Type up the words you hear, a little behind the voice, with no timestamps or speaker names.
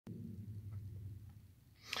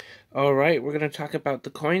Alright, we're going to talk about the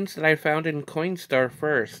coins that I found in Coinstar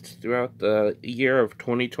first throughout the year of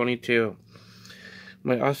 2022.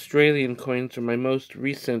 My Australian coins are my most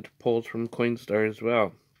recent pulls from Coinstar as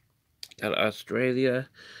well. Got Australia.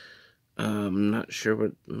 I'm not sure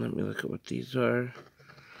what. Let me look at what these are.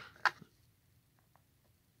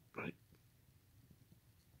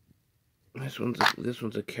 This one's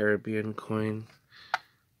a Caribbean coin.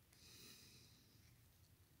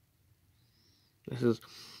 This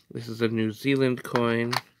is a New Zealand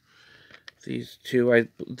coin. These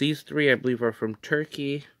three I believe are from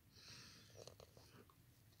Turkey.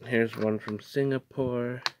 Here's one from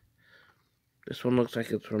Singapore. This one looks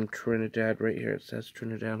like it's from Trinidad right here. It says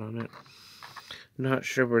Trinidad on it. Not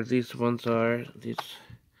sure where these ones are. These.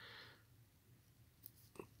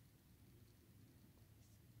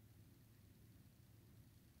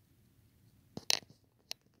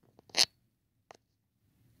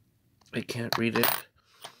 I can't read it.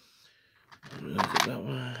 Look at that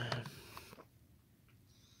one.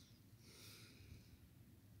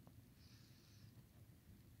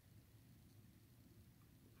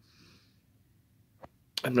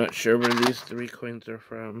 I'm not sure where these three coins are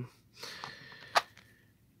from.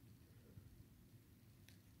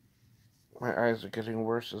 My eyes are getting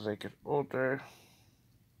worse as I get older.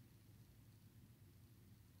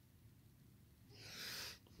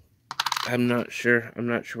 I'm not sure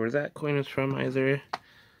where that coin is from either.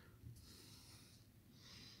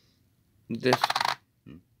 This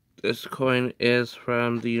coin is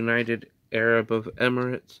from the United Arab of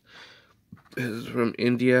Emirates. This is from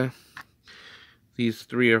India. These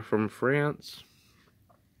three are from France.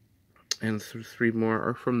 And three more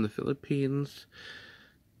are from the Philippines.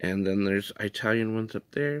 And then there's Italian ones up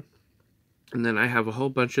there. And then I have a whole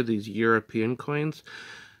bunch of these European coins.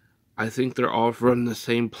 I think they're all from the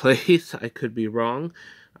same place. I could be wrong.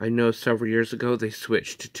 I know several years ago they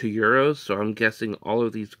switched to euros, so I'm guessing all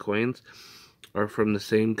of these coins are from the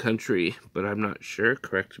same country, but I'm not sure.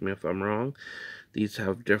 Correct me if I'm wrong. These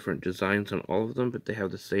have different designs on all of them, but they have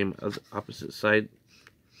the same opposite side.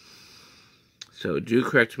 So do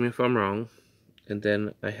correct me if I'm wrong. And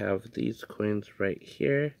then I have these coins right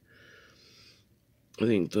here. I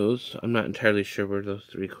think those, I'm not entirely sure where those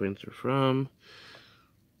three coins are from.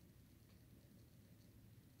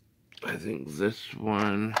 I think this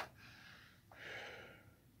one,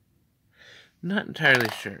 not entirely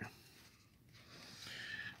sure.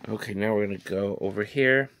 Okay, now we're going to go over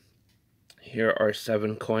here. Here are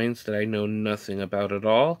 7 coins that I know nothing about at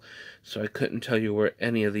all, so I couldn't tell you where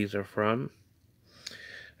any of these are from.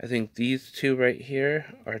 I think these two right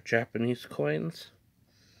here are Japanese coins.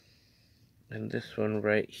 And this one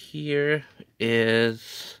right here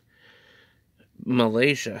is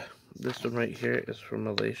Malaysia. This one right here is from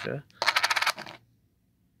Malaysia.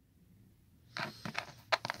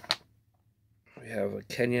 We have a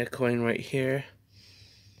Kenya coin right here.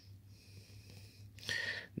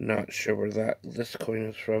 Not sure where this coin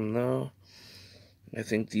is from though. I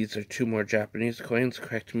think these are 2 more Japanese coins.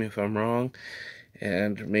 Correct me if I'm wrong.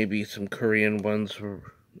 And maybe some Korean ones.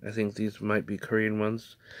 I think these might be Korean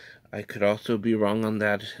ones. I could also be wrong on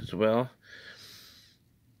that as well.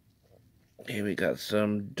 Okay, we got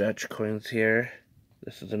some Dutch coins here.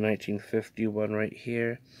 This is a 1951 right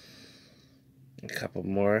here. A couple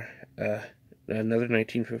more. Another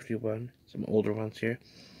 1951. Some older ones here.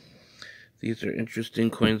 These are interesting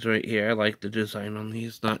coins right here. I like the design on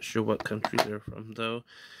these. Not sure what country they're from though.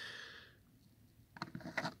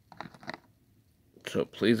 So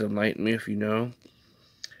please enlighten me if you know.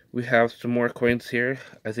 We have some more coins here.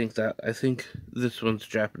 I think this one's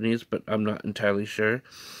Japanese, but I'm not entirely sure.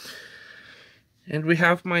 And we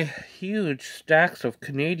have my huge stacks of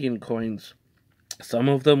Canadian coins. Some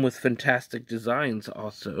of them with fantastic designs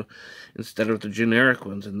also, instead of the generic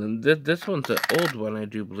ones. And then this one's an old one, I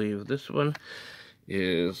do believe. This one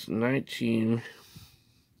is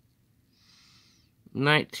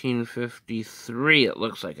 1953, it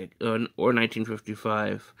looks like, or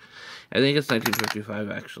 1955. I think it's 1955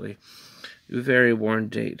 actually. Very worn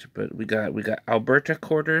date, but we got Alberta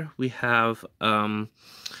quarter. We have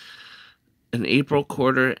an April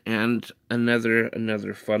quarter and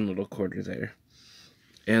another fun little quarter there.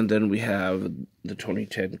 And then we have the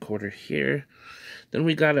 2010 quarter here. Then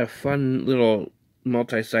we got a fun little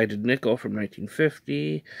multi-sided nickel from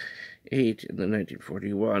 1950. 8 and then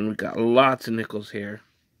 1941. We got lots of nickels here.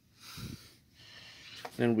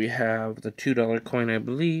 Then we have the $2 coin, I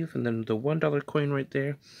believe, and then the $1 coin right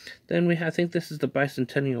there. Then I think this is the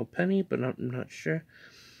bicentennial penny, but I'm not sure.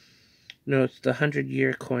 No, it's the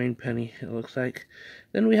 100-year coin penny, it looks like.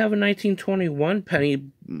 Then we have a 1921 penny,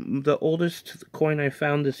 the oldest coin I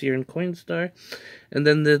found this year in Coinstar. And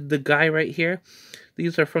then the guy right here,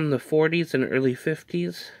 these are from the 40s and early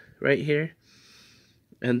 50s, right here.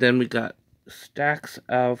 And then we got stacks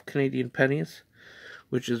of Canadian pennies,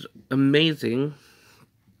 which is amazing.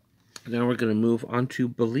 Now we're going to move on to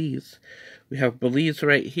Belize. We have Belize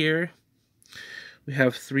right here. We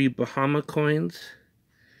have 3 Bahama coins.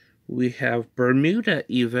 We have Bermuda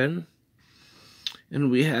even. And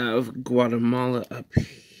we have Guatemala up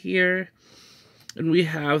here. And we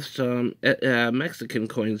have some Mexican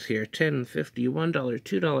coins here. $10, $50, $1,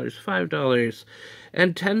 $2, $5,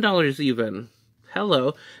 and $10 even.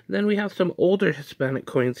 Hello. And then we have some older Hispanic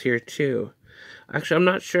coins here too. Actually, I'm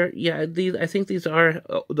not sure. Yeah, I think these are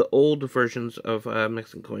the old versions of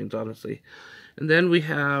Mexican coins, honestly. And then we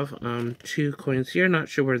have 2 coins here. Not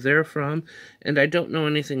sure where they're from. And I don't know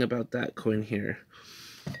anything about that coin here.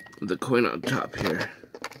 The coin on top here.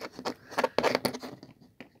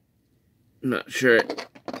 Not sure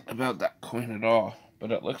about that coin at all.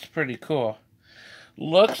 But it looks pretty cool.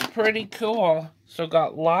 Looks pretty cool. So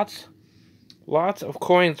got lots of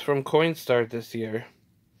coins from Coinstar this year.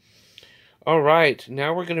 Alright,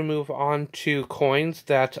 now we're going to move on to coins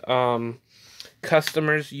that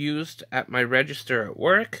customers used at my register at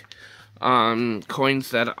work. Coins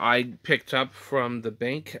that I picked up from the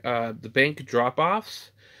bank drop-offs.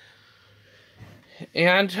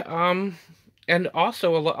 And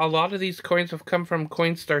also a lot of these coins have come from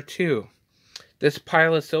Coinstar too. This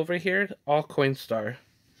pile of silver here, all Coinstar.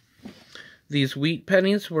 These wheat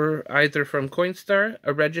pennies were either from Coinstar,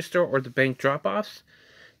 a register, or the bank drop-offs.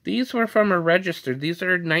 These were from a register. These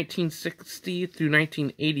are 1960 through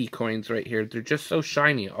 1980 coins right here. They're just so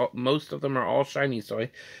shiny. Most of them are all shiny, so I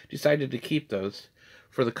decided to keep those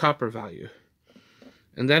for the copper value.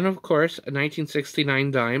 And then, of course, a 1969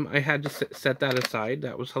 dime. I had to set that aside.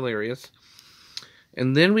 That was hilarious.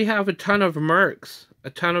 And then we have a ton of Mercs. A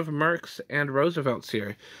ton of Mercs and Roosevelts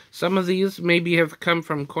here. Some of these maybe have come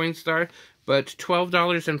from Coinstar, but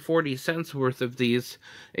 $12.40 worth of these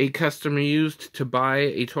a customer used to buy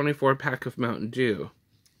a 24-pack of Mountain Dew.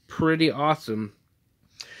 Pretty awesome.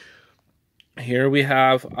 Here we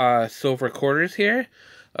have silver quarters here.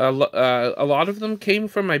 A lot of them came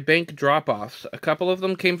from my bank drop-offs. A couple of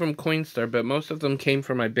them came from Coinstar, but most of them came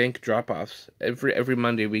from my bank drop-offs. Every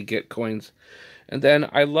Monday we get coins. And then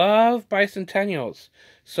I love bicentennials.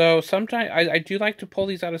 So sometimes I do like to pull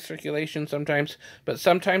these out of circulation sometimes, but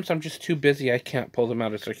sometimes I'm just too busy. I can't pull them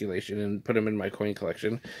out of circulation and put them in my coin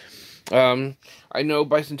collection. I know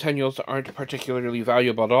bicentennials aren't particularly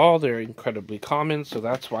valuable at all. They're incredibly common, so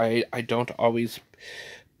that's why I don't always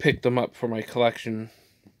pick them up for my collection.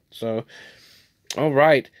 So,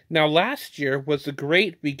 alright. Now, last year was a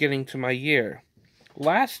great beginning to my year.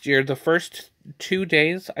 Last year, the first 2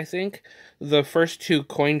 days, I think, the first 2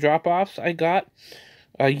 coin drop-offs I got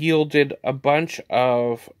yielded a bunch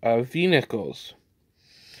of V-nickels.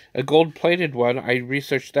 A gold-plated one, I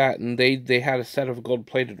researched that, and they had a set of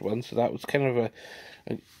gold-plated ones, so that was kind of a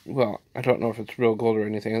well, I don't know if it's real gold or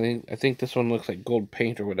anything. I think this one looks like gold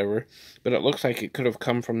paint or whatever, but it looks like it could have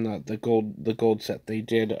come from the gold set they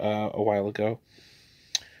did a while ago.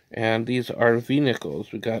 And these are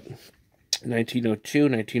V-nickels. We got 1902,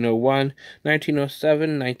 1901,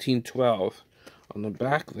 1907, 1912. On the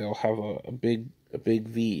back, they'll have a big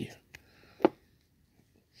V.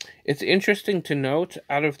 It's interesting to note,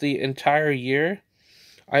 out of the entire year,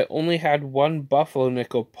 I only had 1 Buffalo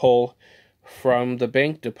nickel pull from the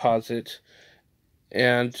bank deposit,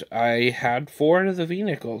 and I had 4 of the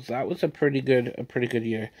V-nickels. That was a pretty good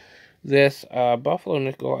year. This Buffalo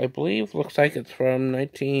nickel, I believe, looks like it's from I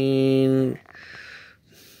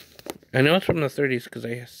know it's from the 30s because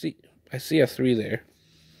I see a 3 there.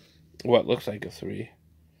 What looks like a 3.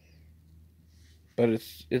 But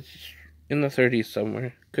it's in the 30s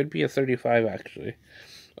somewhere. Could be a 35 actually.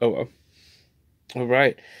 Oh well.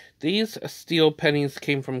 Alright. These steel pennies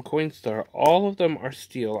came from Coinstar. All of them are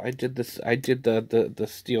steel. I did the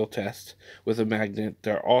steel test with a magnet.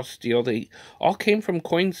 They're all steel. They all came from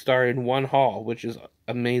Coinstar in one haul, which is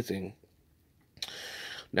amazing.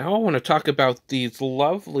 Now I want to talk about these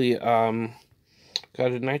lovely, got a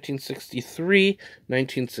 1963,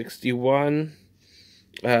 1961,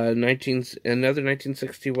 another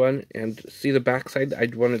 1961, and see the backside. I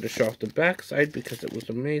wanted to show off the backside because it was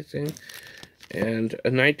amazing. And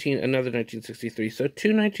another 1963. So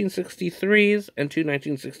 2 1963s and 2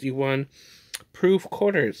 1961 proof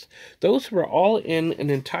quarters. Those were all in an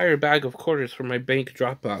entire bag of quarters from my bank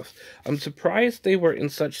drop-off. I'm surprised they were in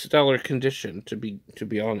such stellar condition, to be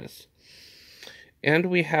honest. And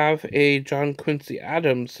we have a John Quincy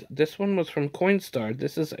Adams. This one was from Coinstar.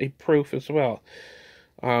 This is a proof as well.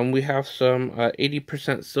 We have some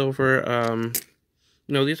 80% silver.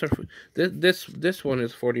 No, these are this one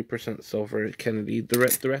is 40% silver Kennedy. The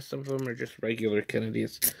rest of them are just regular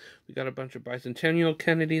Kennedys. We got a bunch of bicentennial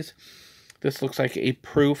Kennedys. This looks like a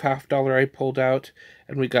proof $50 I pulled out,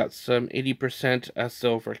 and we got some 80%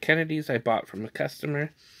 silver Kennedys I bought from a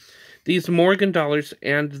customer. These Morgan dollars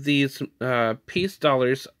and these Peace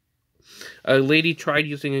dollars, a lady tried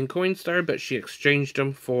using in Coinstar, but she exchanged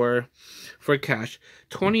them for cash.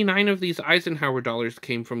 29 of these Eisenhower dollars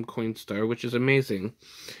came from Coinstar, which is amazing.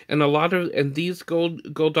 And these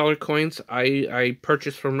gold dollar coins I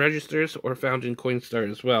purchased from registers or found in Coinstar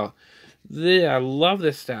as well. I love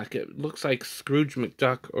this stack. It looks like Scrooge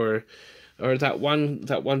McDuck or that one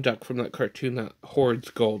duck from that cartoon that hoards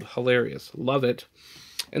gold. Hilarious. Love it.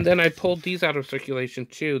 And then I pulled these out of circulation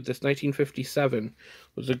too. This 1957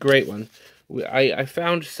 was a great one. I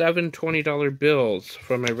found 7 $20 bills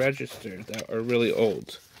from my register that are really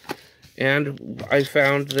old. And I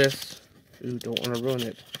found this... Ooh, don't want to ruin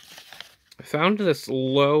it. I found this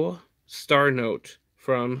low star note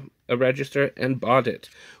from a register and bought it.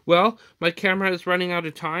 Well, my camera is running out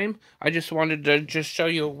of time. I just wanted to show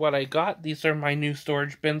you what I got. These are my new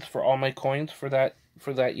storage bins for all my coins for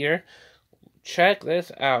that year. Check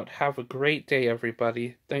this out. Have a great day,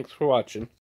 everybody. Thanks for watching.